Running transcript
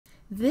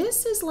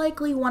This is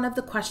likely one of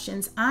the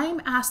questions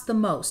I'm asked the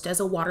most as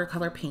a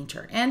watercolor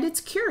painter, and it's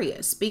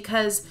curious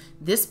because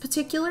this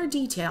particular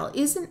detail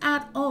isn't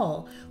at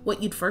all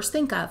what you'd first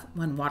think of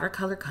when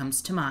watercolor comes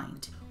to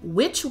mind.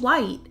 Which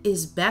white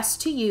is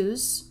best to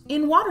use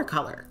in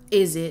watercolor?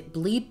 Is it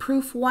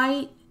bleed-proof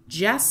white,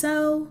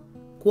 gesso,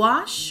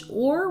 gouache,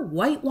 or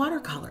white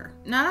watercolor?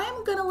 Now,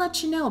 I'm gonna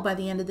let you know by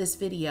the end of this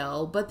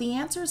video, but the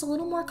answer is a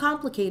little more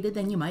complicated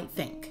than you might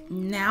think.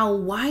 Now,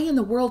 why in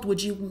the world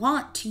would you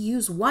want to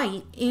use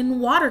white in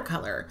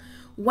watercolor?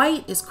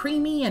 White is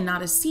creamy and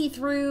not as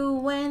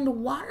see-through,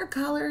 and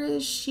watercolor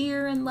is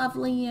sheer and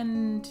lovely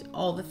and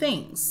all the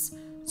things.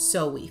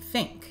 So we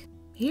think.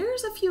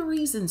 Here's a few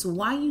reasons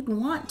why you'd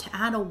want to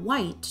add a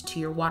white to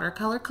your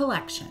watercolor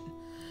collection.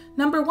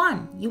 Number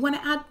 1, you want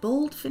to add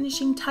bold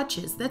finishing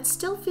touches that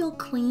still feel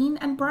clean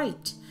and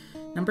bright.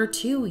 Number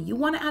 2, you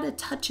want to add a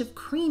touch of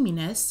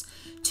creaminess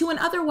to an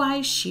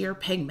otherwise sheer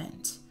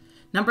pigment.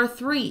 Number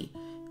 3,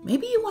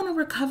 maybe you want to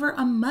recover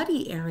a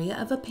muddy area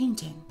of a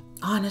painting.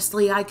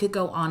 Honestly, I could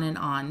go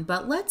on,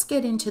 but let's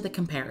get into the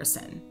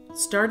comparison.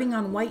 Starting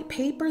on white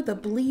paper, the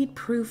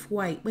bleed-proof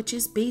white, which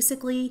is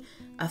basically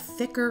a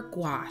thicker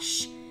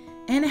gouache.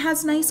 And it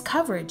has nice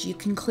coverage. You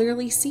can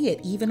clearly see it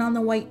even on the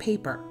white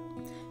paper.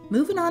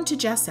 Moving on to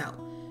gesso.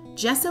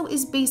 Gesso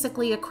is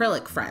basically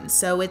acrylic, friends,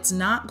 so it's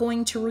not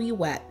going to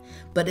re-wet,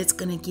 but it's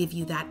going to give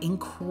you that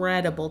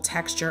incredible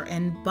texture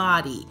and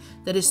body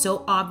that is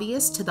so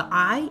obvious to the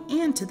eye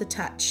and to the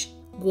touch.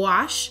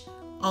 Gouache,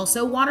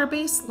 also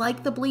water-based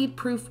like the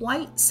bleed-proof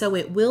white, so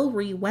it will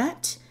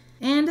re-wet,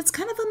 and it's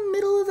kind of a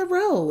middle of the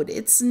road.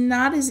 It's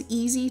not as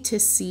easy to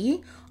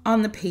see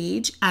on the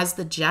page as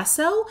the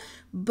gesso,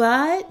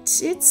 but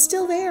it's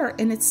still there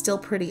and it's still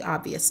pretty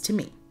obvious to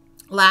me.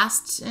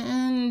 Last,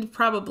 and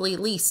probably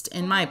least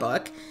in my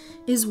book,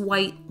 is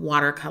white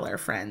watercolor,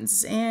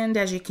 friends. And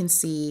as you can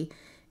see,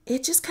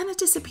 it just kind of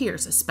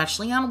disappears,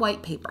 especially on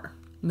white paper.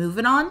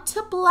 Moving on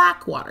to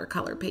black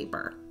watercolor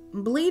paper.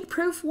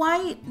 Bleed-proof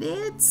white,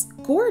 it's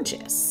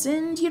gorgeous.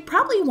 And you're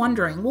probably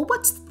wondering, well,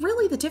 what's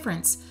really the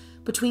difference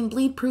between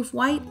bleed-proof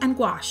white and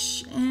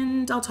gouache?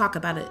 And I'll talk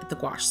about it at the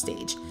gouache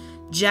stage.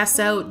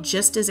 Gesso,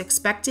 just as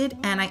expected.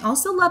 And I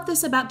also love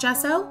this about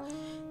gesso.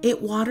 It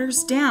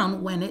waters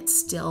down when it's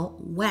still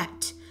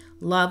wet.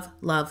 Love,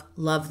 love,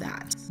 love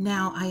that.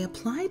 Now, I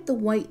applied the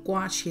white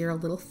gouache here a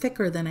little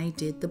thicker than I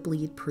did the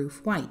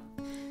bleed-proof white.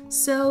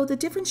 So the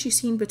difference you've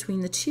seen between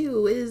the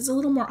two is a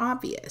little more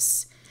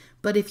obvious.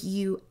 But if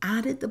you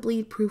added the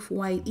bleed-proof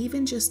white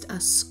even just a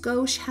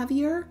skosh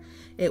heavier,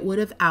 it would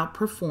have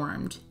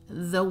outperformed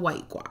the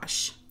white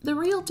gouache. The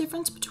real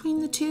difference between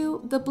the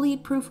two, the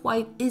bleed-proof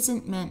white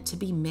isn't meant to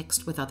be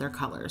mixed with other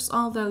colors,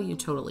 although you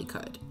totally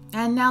could.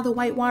 And now the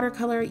white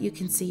watercolor, you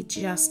can see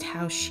just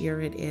how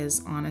sheer it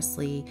is,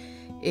 honestly.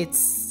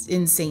 It's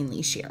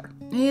insanely sheer.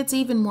 It's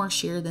even more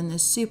sheer than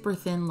this super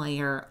thin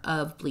layer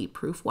of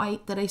bleed-proof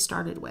white that I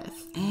started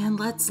with. And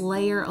let's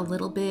layer a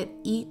little bit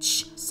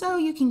each so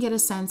you can get a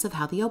sense of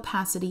how the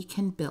opacity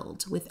can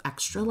build with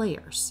extra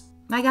layers.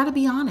 I gotta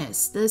be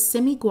honest, the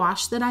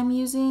semi-gouache that I'm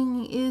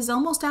using is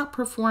almost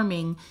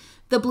outperforming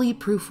the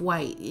bleed-proof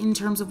white in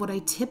terms of what I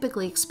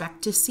typically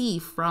expect to see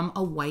from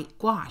a white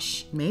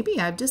gouache. Maybe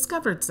I've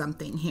discovered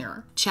something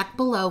here. Check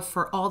below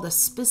for all the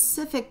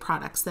specific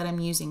products that I'm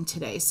using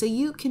today so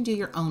you can do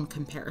your own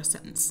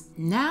comparisons.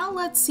 Now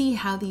let's see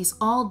how these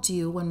all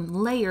do when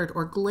layered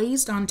or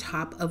glazed on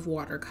top of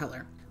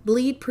watercolor.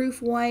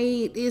 Bleed-proof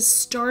white is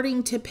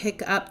starting to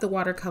pick up the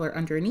watercolor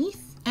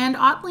underneath. And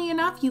oddly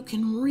enough, you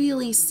can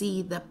really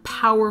see the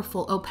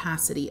powerful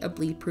opacity of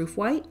bleed-proof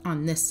white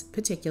on this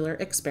particular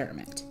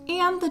experiment.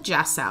 And the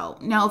gesso.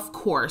 Now, of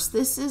course,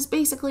 this is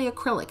basically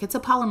acrylic. It's a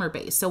polymer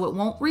base, so it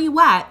won't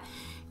re-wet.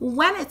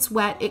 When it's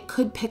wet, it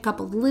could pick up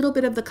a little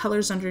bit of the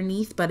colors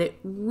underneath, but it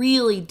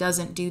really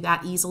doesn't do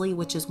that easily,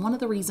 which is one of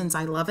the reasons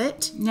I love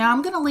it. Now,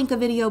 I'm going to link a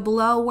video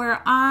below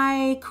where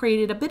I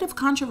created a bit of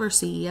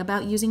controversy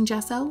about using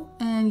gesso,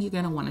 and you're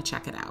going to want to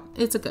check it out.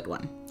 It's a good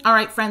one. All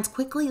right, friends,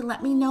 quickly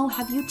let me know,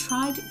 have you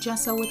tried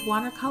gesso with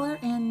watercolor,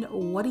 and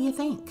what do you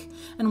think?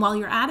 And while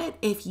you're at it,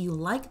 if you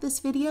like this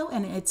video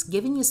and it's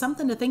giving you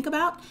something to think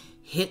about,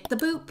 hit the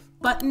boop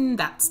button.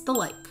 That's the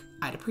like.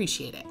 I'd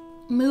appreciate it.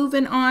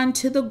 Moving on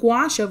to the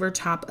gouache over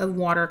top of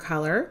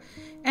watercolor.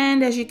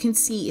 And as you can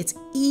see, it's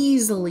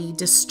easily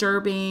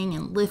disturbing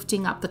and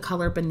lifting up the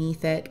color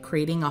beneath it,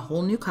 creating a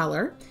whole new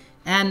color.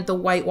 And the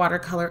white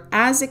watercolor,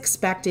 as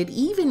expected,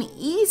 even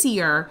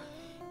easier,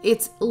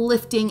 it's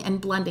lifting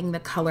and blending the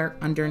color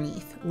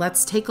underneath.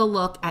 Let's take a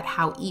look at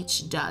how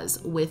each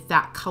does with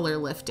that color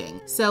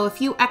lifting. So a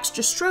few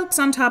extra strokes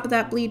on top of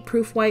that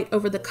bleed-proof white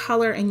over the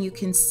color, and you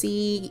can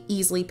see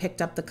easily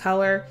picked up the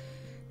color.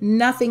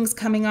 Nothing's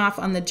coming off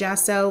on the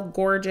gesso.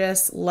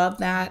 Gorgeous. Love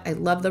that. I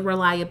love the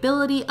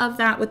reliability of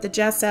that with the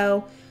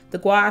gesso. The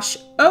gouache,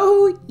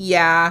 oh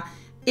yeah,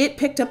 It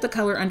picked up the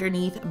color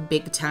underneath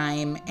big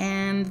time.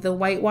 And the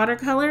white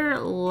watercolor,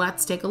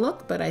 let's take a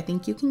look, but I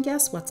think you can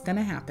guess what's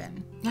gonna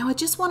happen. Now I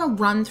just wanna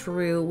run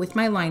through with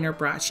my liner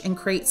brush and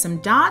create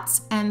some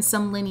dots and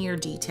some linear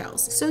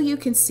details so you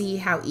can see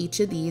how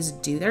each of these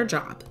do their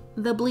job.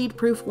 The bleed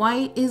proof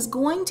white is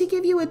going to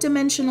give you a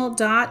dimensional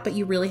dot, but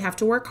you really have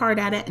to work hard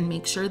at it and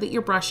make sure that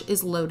your brush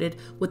is loaded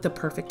with the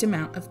perfect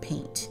amount of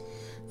paint.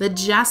 The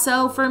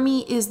gesso for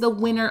me is the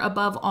winner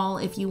above all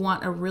if you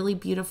want a really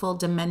beautiful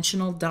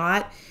dimensional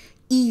dot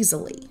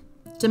easily.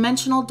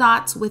 Dimensional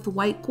dots with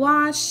white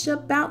gouache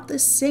about the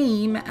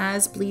same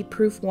as bleed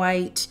proof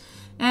white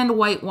and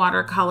white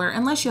watercolor.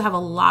 Unless you have a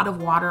lot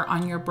of water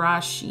on your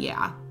brush,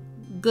 yeah,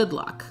 good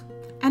luck.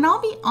 And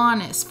I'll be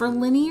honest, for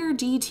linear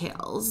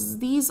details,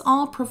 these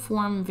all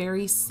perform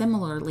very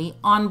similarly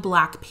on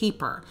black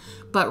paper.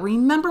 But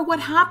remember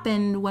what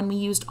happened when we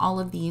used all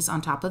of these on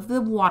top of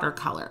the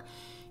watercolor.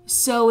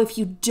 So if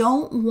you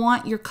don't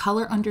want your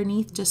color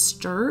underneath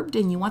disturbed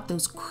and you want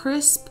those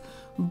crisp,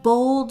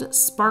 bold,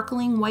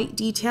 sparkling white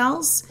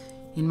details,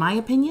 in my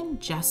opinion,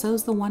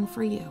 gesso's the one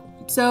for you.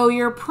 So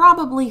you're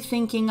probably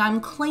thinking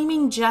I'm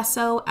claiming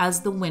gesso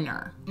as the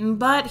winner.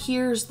 But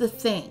here's the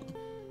thing.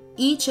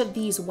 Each of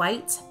these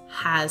whites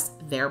has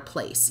their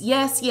place.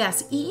 Yes,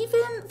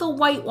 even the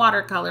white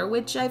watercolor,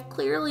 which I've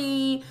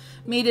clearly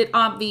made it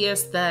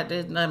obvious that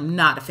I'm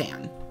not a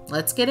fan.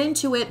 Let's get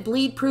into it.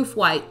 Bleed proof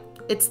white.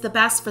 It's the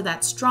best for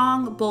that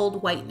strong,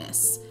 bold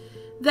whiteness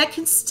that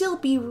can still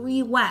be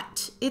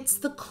re-wet. It's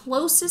the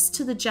closest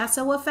to the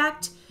gesso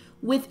effect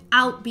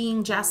without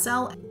being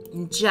gesso.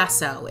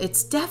 Gesso,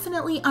 it's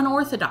definitely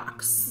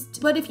unorthodox.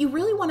 But if you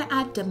really want to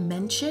add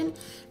dimension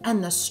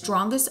and the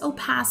strongest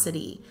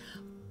opacity,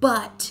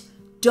 but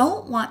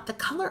don't want the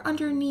color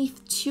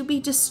underneath to be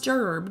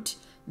disturbed,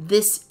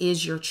 this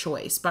is your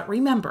choice. But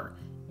remember,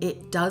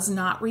 it does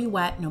not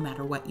re-wet no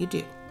matter what you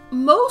do.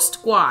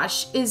 Most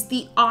gouache is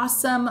the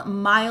awesome,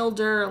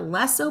 milder,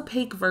 less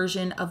opaque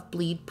version of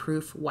bleed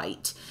proof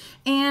white.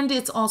 And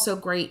it's also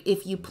great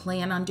if you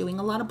plan on doing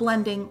a lot of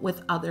blending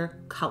with other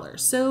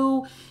colors.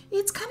 So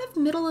it's kind of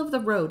middle of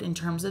the road in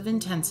terms of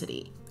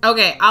intensity.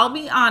 Okay, I'll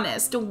be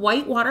honest,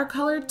 white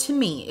watercolor to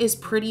me is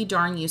pretty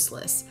darn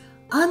useless.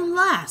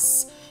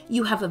 Unless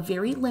you have a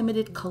very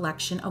limited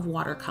collection of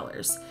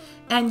watercolors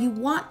and you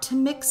want to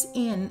mix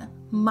in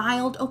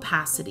mild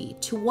opacity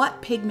to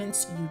what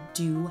pigments you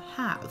do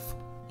have.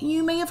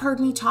 You may have heard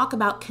me talk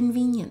about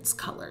convenience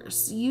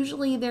colors.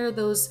 Usually they're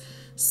those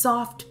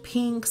soft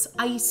pinks,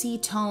 icy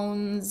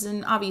tones,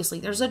 and obviously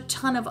there's a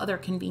ton of other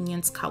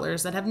convenience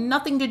colors that have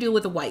nothing to do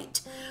with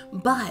white.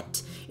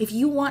 But if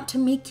you want to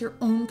make your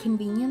own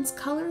convenience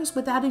colors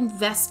without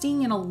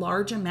investing in a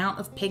large amount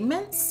of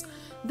pigments,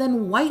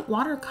 then white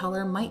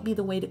watercolor might be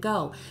the way to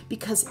go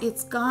because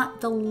it's got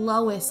the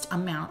lowest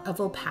amount of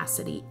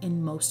opacity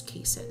in most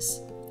cases.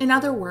 In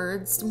other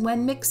words,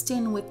 when mixed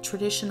in with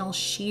traditional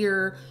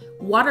sheer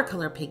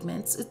watercolor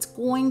pigments, it's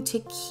going to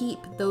keep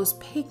those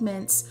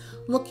pigments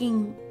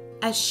looking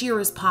as sheer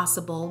as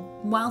possible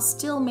while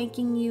still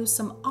making you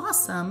some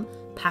awesome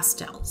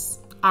pastels.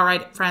 All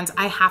right, friends,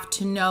 I have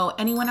to know,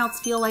 anyone else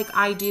feel like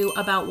I do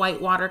about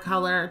white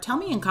watercolor? Tell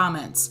me in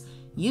comments,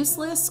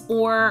 useless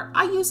or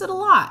I use it a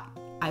lot.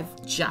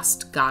 I've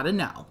just gotta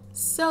know.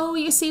 So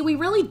you see, we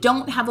really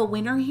don't have a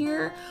winner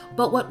here,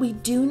 but what we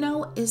do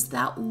know is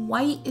that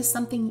white is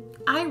something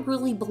I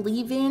really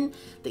believe in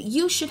that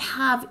you should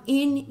have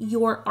in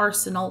your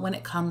arsenal when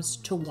it comes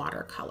to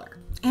watercolor.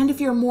 And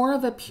if you're more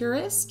of a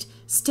purist,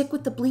 stick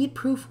with the bleed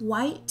proof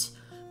white,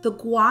 the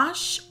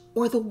gouache,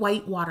 or the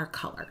white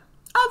watercolor.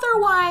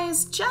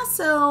 Otherwise,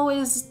 gesso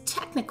is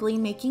technically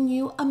making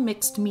you a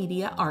mixed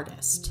media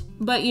artist.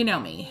 But you know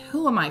me,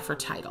 who am I for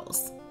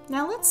titles?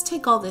 Now let's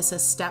take all this a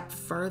step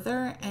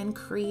further and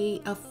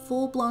create a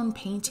full-blown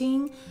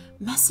painting,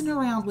 messing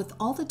around with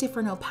all the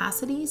different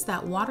opacities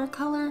that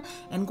watercolor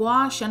and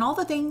gouache and all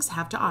the things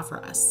have to offer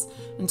us.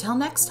 Until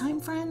next time,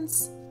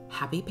 friends,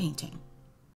 happy painting.